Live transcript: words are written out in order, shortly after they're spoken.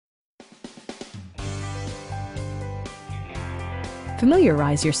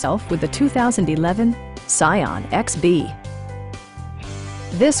Familiarize yourself with the 2011 Scion XB.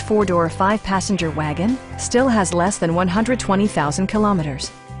 This four-door, five-passenger wagon still has less than 120,000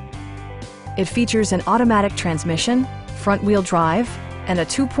 kilometers. It features an automatic transmission, front-wheel drive, and a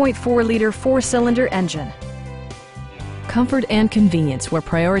 2.4-liter four-cylinder engine. Comfort and convenience were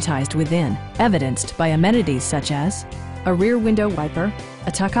prioritized within, evidenced by amenities such as a rear window wiper,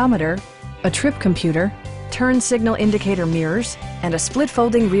 a tachometer, a trip computer, turn signal indicator mirrors, and a split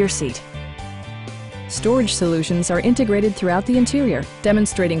folding rear seat. Storage solutions are integrated throughout the interior,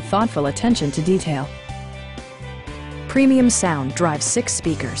 demonstrating thoughtful attention to detail. Premium sound drives 6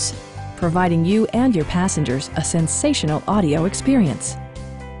 speakers, providing you and your passengers a sensational audio experience.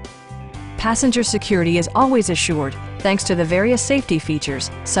 Passenger security is always assured thanks to the various safety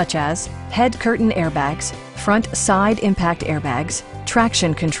features such as head curtain airbags, front side impact airbags,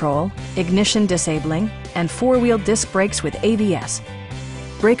 traction control, ignition disabling, and four-wheel disc brakes with ABS.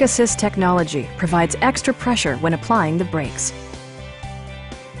 Brake Assist technology provides extra pressure when applying the brakes.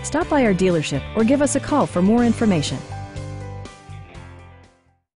 Stop by our dealership or give us a call for more information.